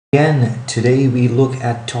Again, today we look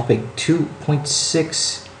at topic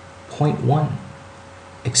 2.6.1.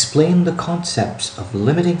 Explain the concepts of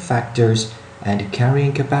limiting factors and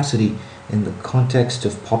carrying capacity in the context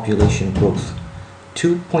of population growth.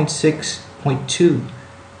 2.6.2.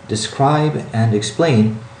 Describe and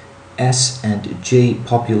explain S and J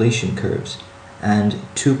population curves. And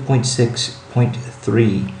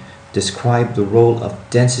 2.6.3. Describe the role of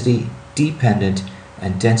density dependent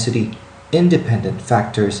and density independent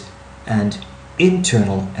factors and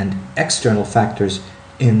internal and external factors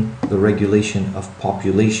in the regulation of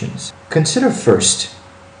populations. Consider first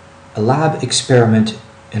a lab experiment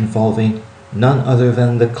involving none other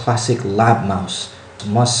than the classic lab mouse,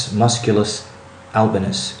 Mus musculus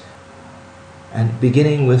albinus, and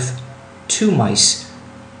beginning with 2 mice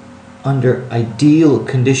under ideal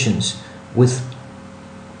conditions with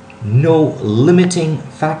no limiting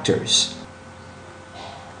factors,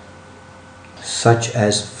 such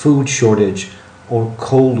as food shortage or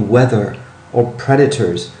cold weather or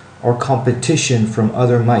predators or competition from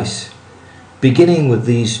other mice. Beginning with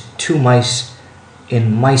these 2 mice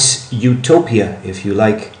in mice utopia, if you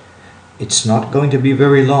like, it's not going to be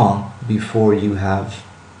very long before you have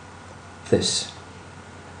this.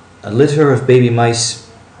 A litter of baby mice,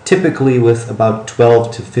 typically with about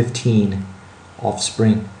 12 to 15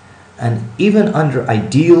 offspring, and even under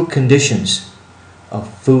ideal conditions of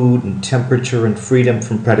food and temperature and freedom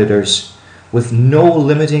from predators, with no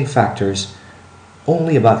limiting factors,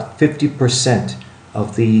 only about 50%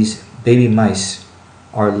 of these baby mice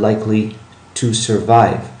are likely to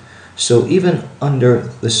survive. So even under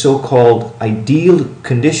the so-called ideal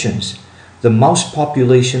conditions, the mouse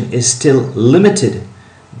population is still limited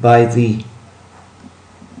by the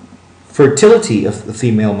fertility of the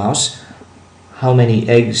female mouse, how many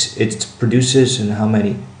eggs it produces and how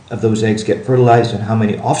many of those eggs get fertilized and how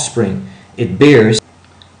many offspring it bears,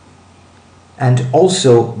 and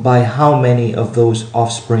also by how many of those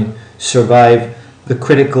offspring survive the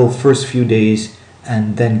critical first few days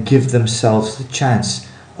and then give themselves the chance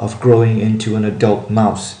of growing into an adult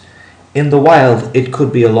mouse. In the wild, it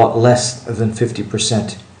could be a lot less than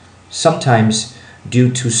 50%. Sometimes,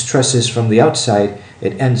 due to stresses from the outside,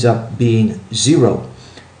 it ends up being 0.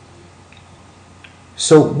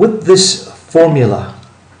 So with this formula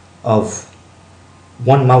of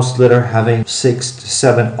 1 mouse litter having 6 to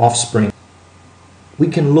 7 offspring, we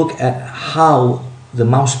can look at how the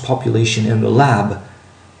mouse population in the lab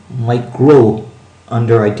might grow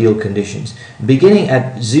under ideal conditions. Beginning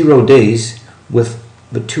at 0 days with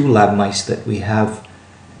the 2 lab mice that we have,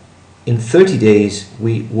 in 30 days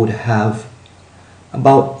we would have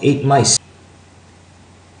about 8 mice.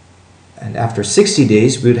 And after 60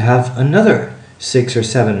 days we would have another 6 or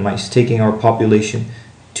 7 mice, taking our population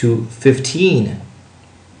to 15.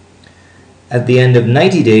 At the end of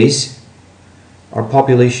 90 days, our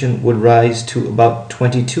population would rise to about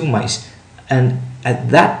 22 mice. And at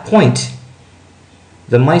that point,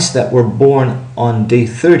 the mice that were born on day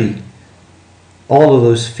 30, all of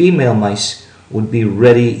those female mice would be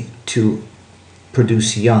ready to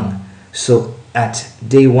produce young. So at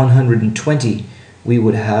day 120, we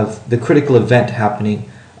would have the critical event happening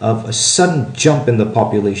of a sudden jump in the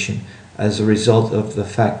population as a result of the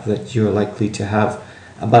fact that you're likely to have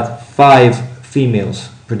about 5 females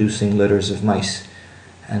producing litters of mice.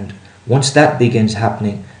 And once that begins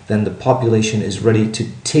happening, then the population is ready to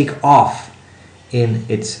take off in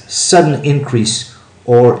its sudden increase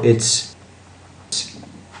or its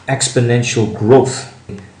exponential growth.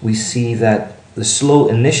 We see that the slow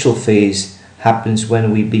initial phase happens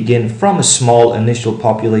when we begin from a small initial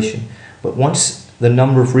population, but once the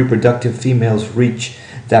number of reproductive females reach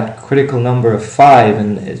that critical number of 5,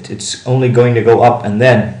 and it's only going to go up, and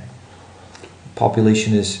then the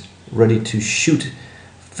population is ready to shoot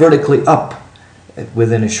vertically up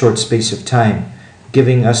within a short space of time,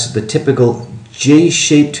 giving us the typical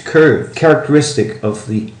J-shaped curve characteristic of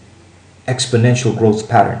the exponential growth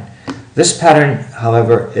pattern. This pattern,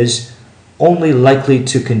 however, is only likely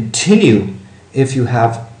to continue if you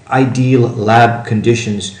have ideal lab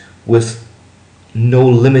conditions with no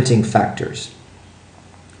limiting factors.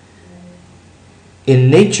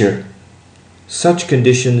 In nature, such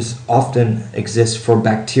conditions often exist for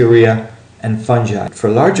bacteria and fungi. For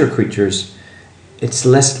larger creatures, it's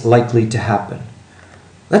less likely to happen.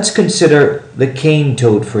 Let's consider the cane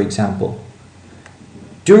toad, for example.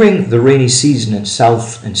 During the rainy season in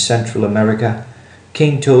South and Central America,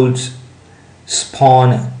 cane toads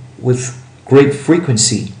spawn with great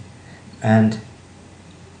frequency, and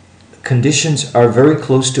conditions are very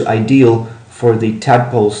close to ideal for the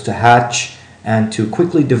tadpoles to hatch and to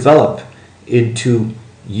quickly develop into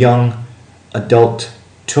young adult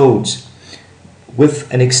toads.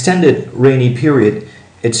 With an extended rainy period,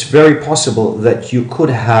 it's very possible that you could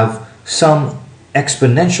have some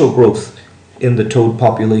exponential growth in the toad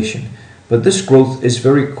population. But this growth is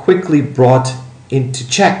very quickly brought into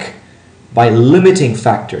check by limiting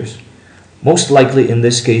factors. Most likely in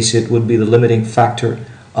this case it would be the limiting factor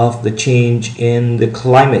of the change in the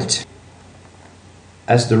climate.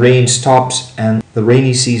 As the rain stops and the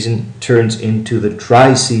rainy season turns into the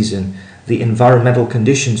dry season, the environmental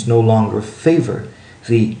conditions no longer favor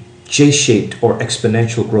the J-shaped or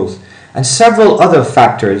exponential growth. And several other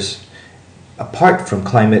factors apart from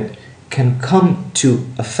climate can come to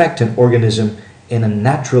affect an organism in a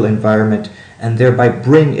natural environment and thereby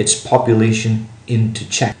bring its population into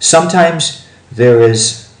check. Sometimes there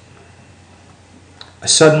is a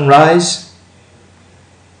sudden rise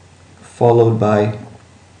followed by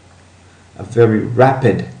a very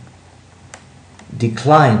rapid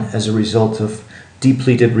decline as a result of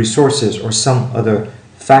depleted resources or some other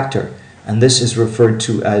factor, and this is referred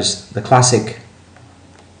to as the classic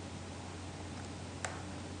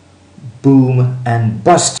boom and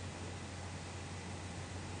bust.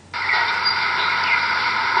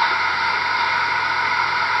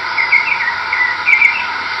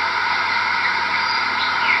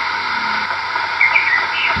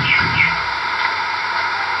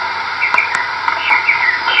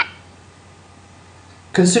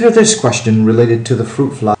 Consider this question related to the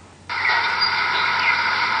fruit fly.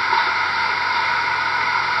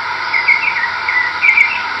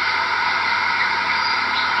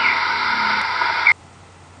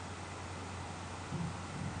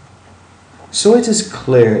 So it is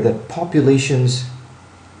clear that populations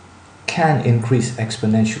can increase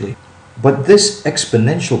exponentially, but this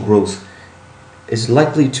exponential growth is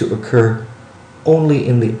likely to occur only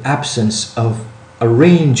in the absence of a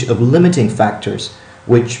range of limiting factors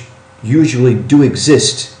which usually do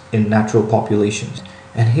exist in natural populations.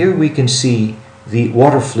 And here we can see the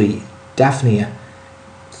water flea, Daphnia,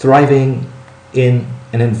 thriving in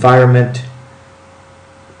an environment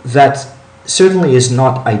that certainly is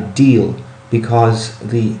not ideal, because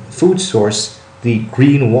the food source, the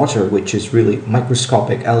green water, which is really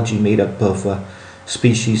microscopic algae made up of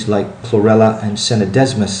species like chlorella and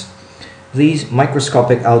Cenedesmus, these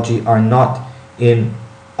microscopic algae are not in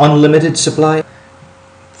unlimited supply.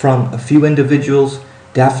 From a few individuals,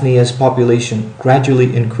 Daphnia's population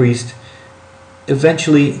gradually increased,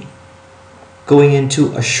 eventually going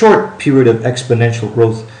into a short period of exponential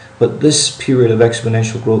growth, but this period of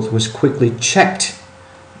exponential growth was quickly checked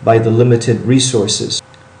by the limited resources,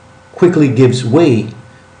 quickly gives way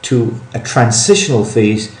to a transitional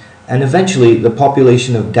phase, and eventually the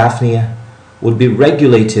population of Daphnia would be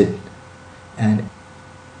regulated and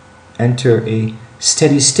enter a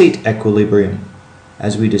steady state equilibrium,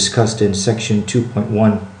 as we discussed in section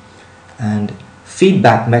 2.1, and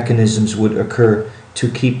feedback mechanisms would occur to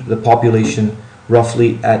keep the population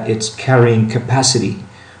roughly at its carrying capacity,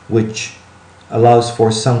 which allows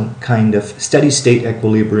for some kind of steady state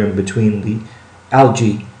equilibrium between the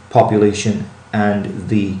algae population and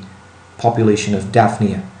the population of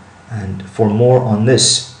Daphnia. And for more on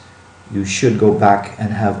this, you should go back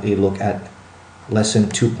and have a look at lesson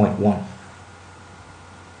 2.1.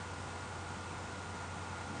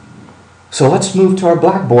 So let's move to our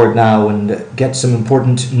blackboard now and get some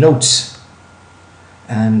important notes.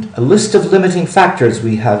 And a list of limiting factors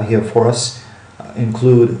we have here for us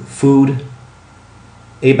include food,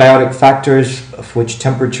 abiotic factors, of which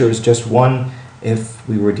temperature is just one. If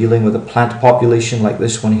we were dealing with a plant population like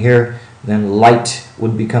this one here, then light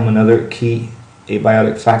would become another key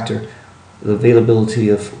abiotic factor. The availability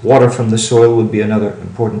of water from the soil would be another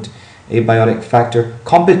important abiotic factor.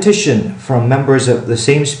 Competition from members of the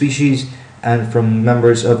same species and from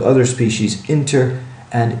members of other species, inter-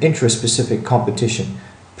 and intraspecific competition.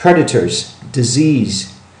 Predators,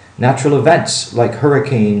 disease, natural events like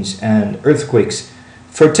hurricanes and earthquakes,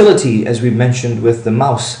 fertility, as we mentioned with the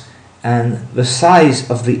mouse, and the size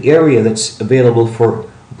of the area that's available for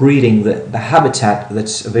breeding, the habitat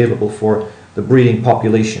that's available for the breeding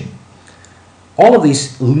population. All of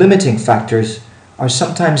these limiting factors are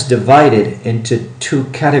sometimes divided into two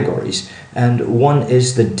categories, and one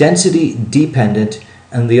is the density dependent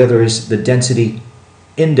and the other is the density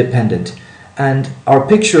independent. And our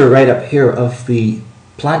picture right up here of the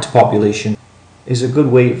plant population is a good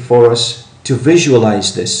way for us to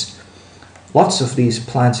visualize this. Lots of these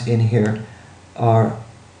plants in here are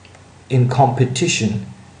in competition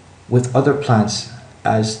with other plants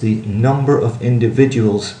as the number of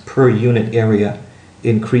individuals per unit area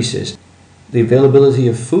increases. The availability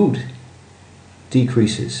of food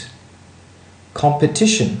decreases.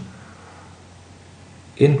 Competition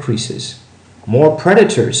increases. More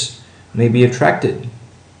predators may be attracted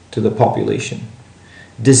to the population.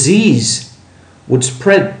 Disease would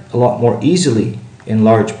spread a lot more easily in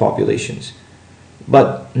large populations.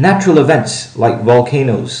 But natural events like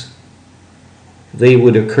volcanoes, they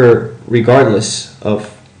would occur regardless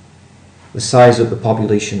of the size of the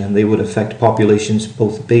population, and they would affect populations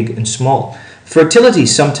both big and small. Fertility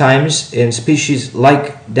sometimes in species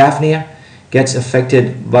like Daphnia gets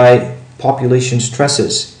affected by population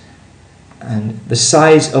stresses. And the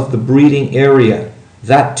size of the breeding area,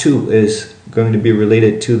 that too is going to be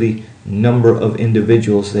related to the number of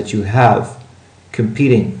individuals that you have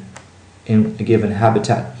competing in a given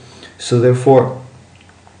habitat. So therefore,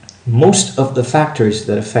 most of the factors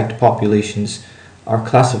that affect populations are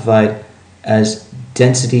classified as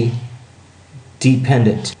density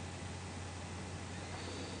dependent.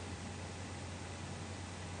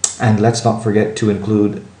 And let's not forget to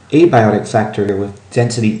include abiotic factor with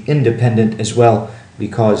density independent as well,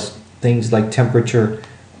 because things like temperature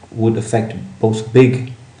would affect both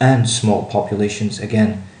big and small populations.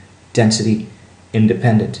 Again, density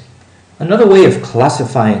independent. Another way of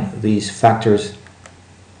classifying these factors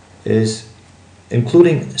is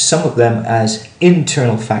including some of them as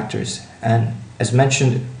internal factors. And as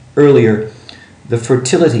mentioned earlier, the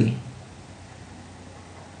fertility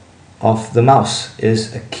of the mouse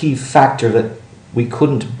is a key factor that we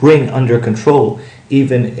couldn't bring under control,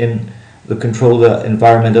 even in the controlled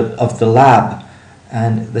environment of the lab.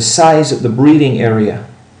 And the size of the breeding area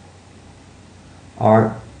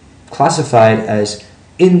are classified as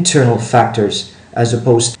internal factors as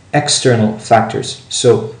opposed to external factors.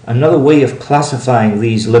 So another way of classifying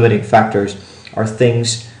these limiting factors are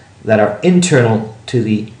things that are internal to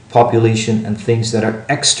the population and things that are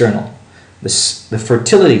external. The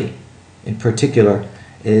fertility in particular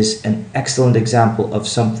is an excellent example of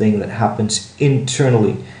something that happens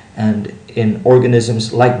internally, and in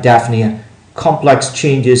organisms like Daphnia, complex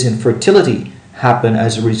changes in fertility happen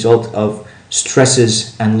as a result of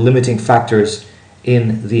stresses and limiting factors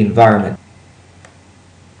in the environment.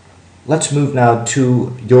 Let's move now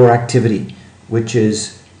to your activity, which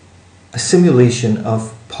is a simulation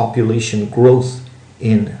of population growth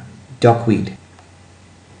in duckweed.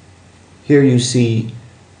 Here you see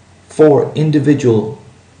 4 individual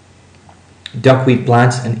duckweed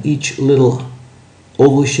plants, and each little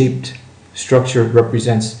oval-shaped structure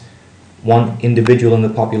represents one individual in the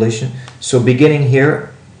population. So beginning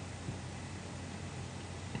here,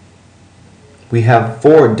 we have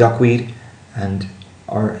 4 duckweed, and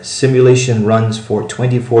our simulation runs for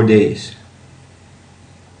 24 days.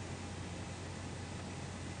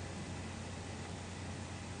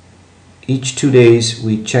 Each 2 days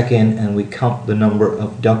we check in and we count the number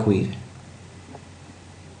of duckweed.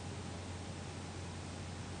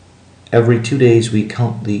 Every 2 days we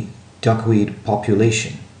count the duckweed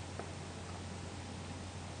population.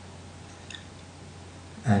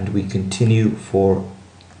 And we continue for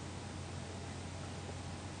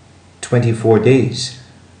 24 days.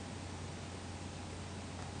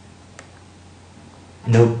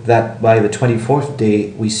 Note that by the 24th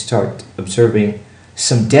day we start observing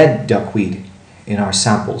some dead duckweed in our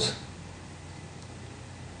samples.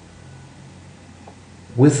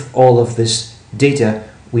 With all of this data,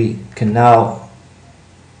 we can now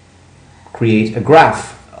create a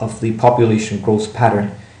graph of the population growth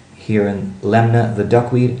pattern. Here in Lemna, the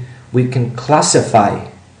duckweed, we can classify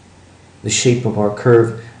the shape of our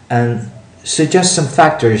curve and suggest some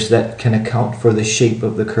factors that can account for the shape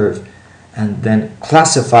of the curve, and then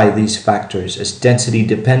classify these factors as density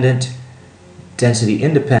dependent, density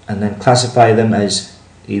independent, and then classify them as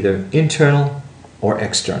either internal or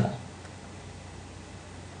external.